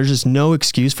no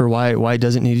excuse for why it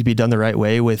doesn't need to be done the right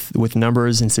way with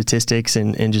numbers and statistics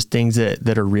and just things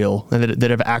that are real and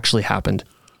that have actually happened.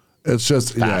 It's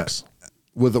just Facts.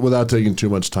 Without taking too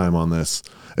much time on this,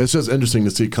 it's just interesting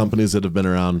to see companies that have been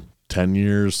around 10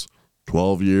 years,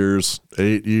 12 years,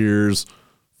 8 years,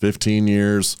 15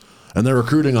 years, and they're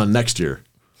recruiting on next year.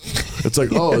 It's like,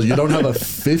 oh, you don't have a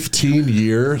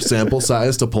 15-year sample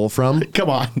size to pull from? Come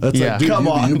on. That's Yeah. like, dude, Come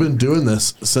on. you've been doing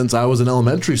this since I was in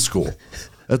elementary school.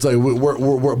 It's like,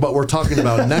 we're talking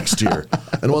about next year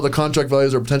and what the contract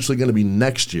values are potentially going to be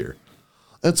next year.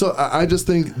 And so I just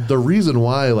think the reason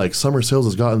why like summer sales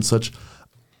has gotten such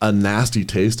a nasty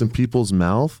taste in people's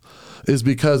mouth is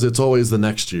because it's always the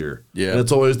next year. Yeah. And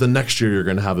it's always the next year you're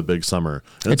going to have a big summer.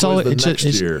 And it's always the next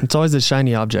year. It's always the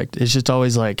shiny object. It's just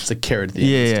always like, It's a carrot at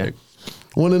the end of the stick.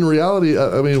 When in reality,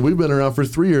 I mean, we've been around for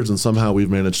 3 years and somehow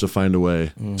we've managed to find a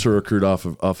way to recruit off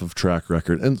of track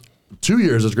record. And 2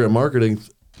 years is great marketing.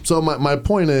 So my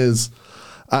point is,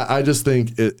 I just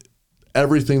think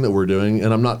everything that we're doing,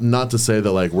 and I'm not to say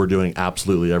that like we're doing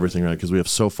absolutely everything right, because we have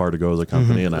so far to go as a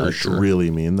company, and I really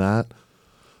mean that.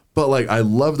 But like, I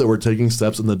love that we're taking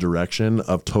steps in the direction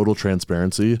of total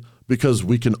transparency, because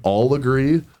we can all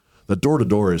agree that door to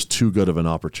door is too good of an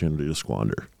opportunity to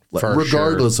squander. Like, For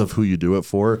regardless of who you do it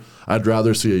for, I'd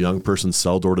rather see a young person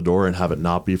sell door to door and have it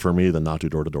not be for me than not do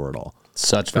door to door at all.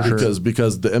 Such facts.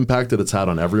 Because the impact that it's had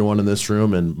on everyone in this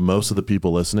room and most of the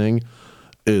people listening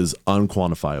is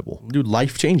unquantifiable, Dude,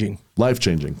 life-changing.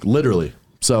 life-changing, literally.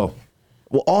 So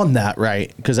Well, on that,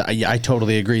 right? Because I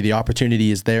totally agree. The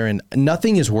opportunity is there, and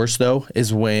nothing is worse though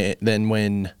than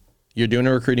when you're doing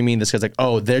a recruiting meeting. This guy's like,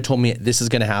 "Oh, they told me this is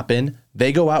going to happen."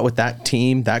 They go out with that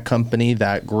team, that company,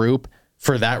 that group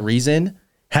for that reason,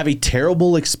 have a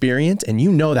terrible experience, and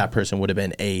you know that person would have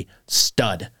been a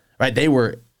stud, right? They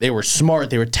were smart,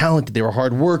 they were talented, they were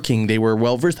hardworking, they were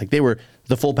well versed, like they were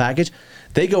the full package.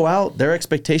 They go out, their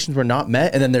expectations were not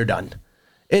met, and then they're done.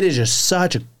 It is just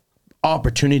such a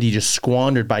opportunity just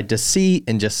squandered by deceit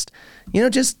and just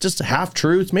half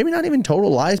truths, maybe not even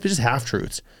total lies, but just half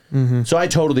truths. So I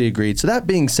totally agreed. So that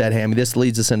being said, Hammy, this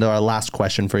leads us into our last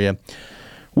question for you.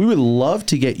 We would love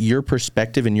to get your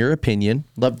perspective and your opinion.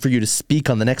 Love for you to speak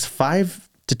on the next 5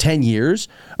 to 10 years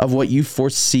of what you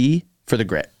foresee for the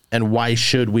Grit, and why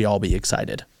should we all be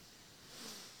excited?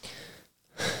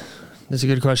 that's a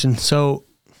good question. So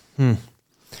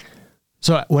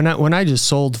when I just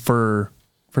sold for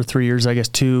 3 years, I guess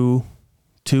two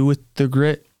with the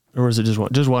Grit, or was it just one?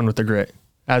 Just one with the grit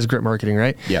as grit marketing,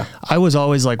 right? Yeah. I was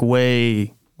always like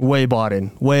way bought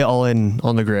in, way all in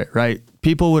on the grit, right?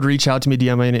 People would reach out to me,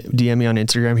 DM me on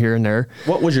Instagram here and there.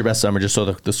 What was your best summer, just so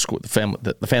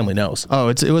the family knows? Oh,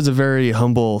 it was a very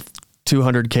humble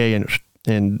 200K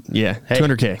and yeah, Hey.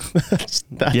 200K.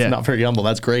 That's Yeah. not very humble.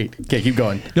 That's great. Okay, keep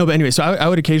going. No, but anyway, so I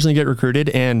would occasionally get recruited,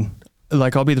 and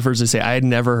like I'll be the first to say I had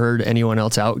never heard anyone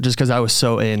else out just because I was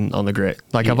so in on the grit.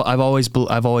 Like I've always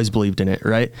believed in it,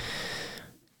 right?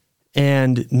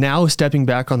 And now stepping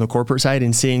back on the corporate side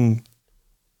and seeing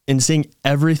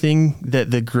everything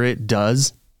that the grit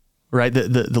does, right?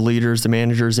 The leaders, the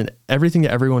managers, and everything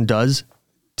that everyone does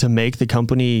to make the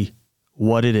company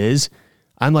what it is,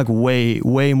 I'm like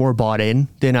way more bought in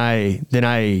than I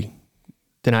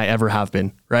ever have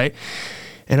been, right?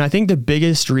 And I think the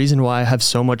biggest reason why I have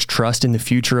so much trust in the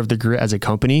future of the grit as a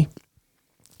company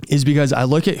is because I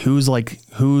look at who's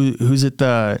at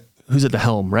the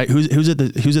helm, right? Who's at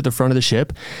the front of the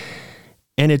ship,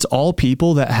 and it's all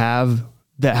people that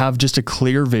have just a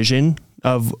clear vision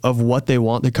of what they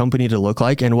want the company to look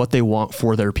like and what they want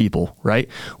for their people, right?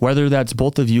 Whether that's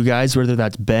both of you guys, whether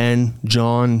that's Ben,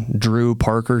 John, Drew,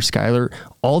 Parker, Skylar,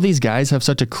 all these guys have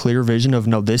such a clear vision of,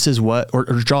 no, this is what, or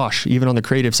Josh, even on the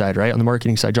creative side, right? On the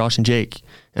marketing side, Josh and Jake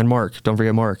and Mark, don't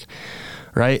forget Mark,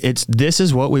 right? This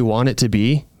is what we want it to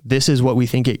be. This is what we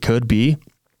think it could be.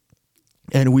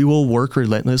 And we will work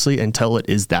relentlessly until it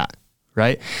is that.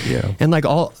 Right. Yeah. And like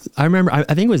I remember, I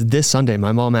think it was this Sunday,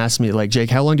 my mom asked me like, Jake,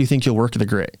 how long do you think you'll work at the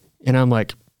grit? And I'm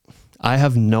like, I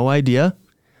have no idea,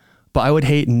 but I would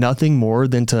hate nothing more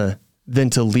than to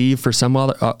leave for some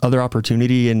other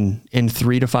opportunity in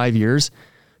 3 to 5 years,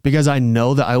 because I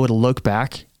know that I would look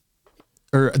back,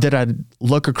 or that I'd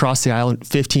look across the island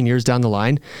 15 years down the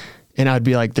line and I'd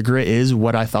be like, the grit is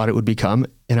what I thought it would become.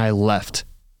 And I left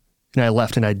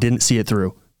and I didn't see it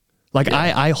through. Like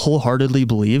I wholeheartedly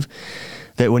believe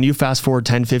that when you fast forward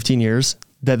 10, 15 years,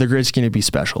 that the grit's going to be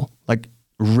special, like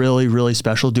really, really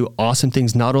special, do awesome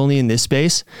things, not only in this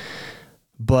space,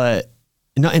 but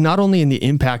not only in the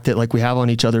impact that like we have on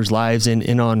each other's lives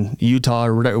and on Utah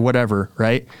or whatever,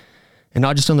 right? And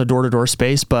not just on the door-to-door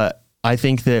space, but I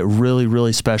think that really,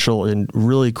 really special and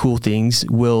really cool things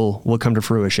will come to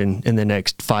fruition in the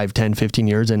next 5, 10, 15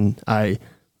 years. And I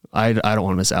don't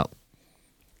want to miss out.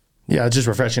 Yeah, it's just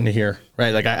refreshing to hear,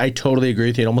 right? Like I totally agree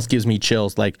with you. It almost gives me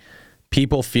chills. Like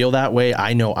people feel that way.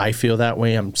 I know I feel that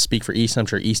way. I'm speak for Easton. I'm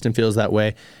sure Easton feels that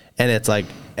way. And it's like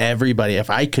everybody, if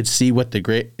I could see what the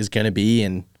grit is going to be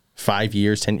in 5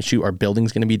 years, 10, our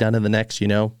building's going to be done in the next,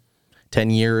 10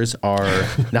 years are,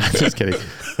 not just kidding.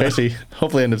 Actually,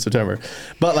 hopefully end of September.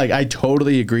 But like, I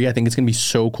totally agree. I think it's going to be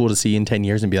so cool to see in 10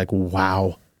 years and be like,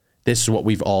 wow, this is what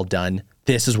we've all done.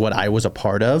 This is what I was a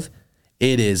part of.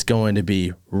 It is going to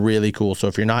be really cool. So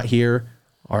if you're not here,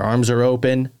 our arms are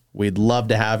open. We'd love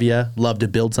to have you, love to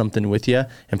build something with you.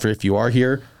 And if you are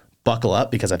here, buckle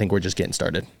up, because I think we're just getting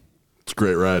started. It's a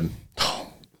great ride.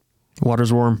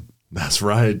 Water's warm. That's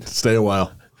right. Stay a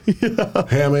while.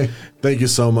 Hammy, thank you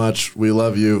so much. We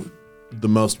love you.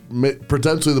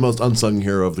 Potentially the most unsung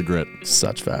hero of the grit.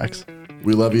 Such facts.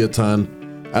 We love you a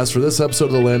ton. As for this episode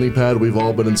of The Landing Pad, we've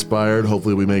all been inspired.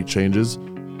 Hopefully we make changes,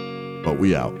 but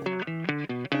we out.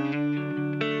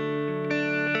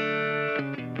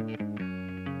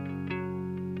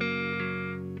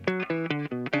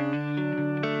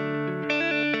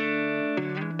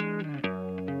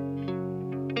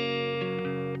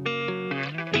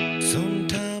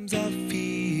 Sometimes I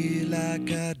feel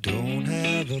like I don't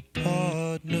have a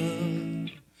partner.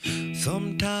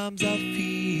 Sometimes I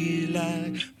feel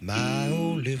like my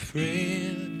only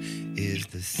friend is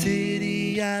the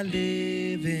city I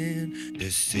live in, the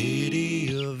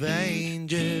city of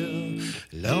angel.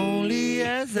 Lonely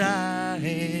as I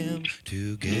am,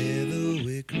 together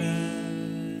we cry.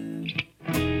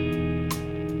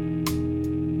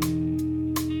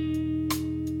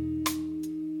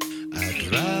 I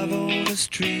drive on the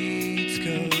streets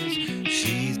 'cause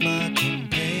she's my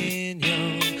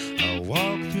companion. I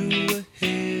walk through the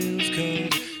hills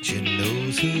 'cause she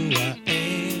knows who I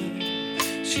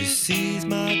am. She sees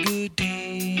my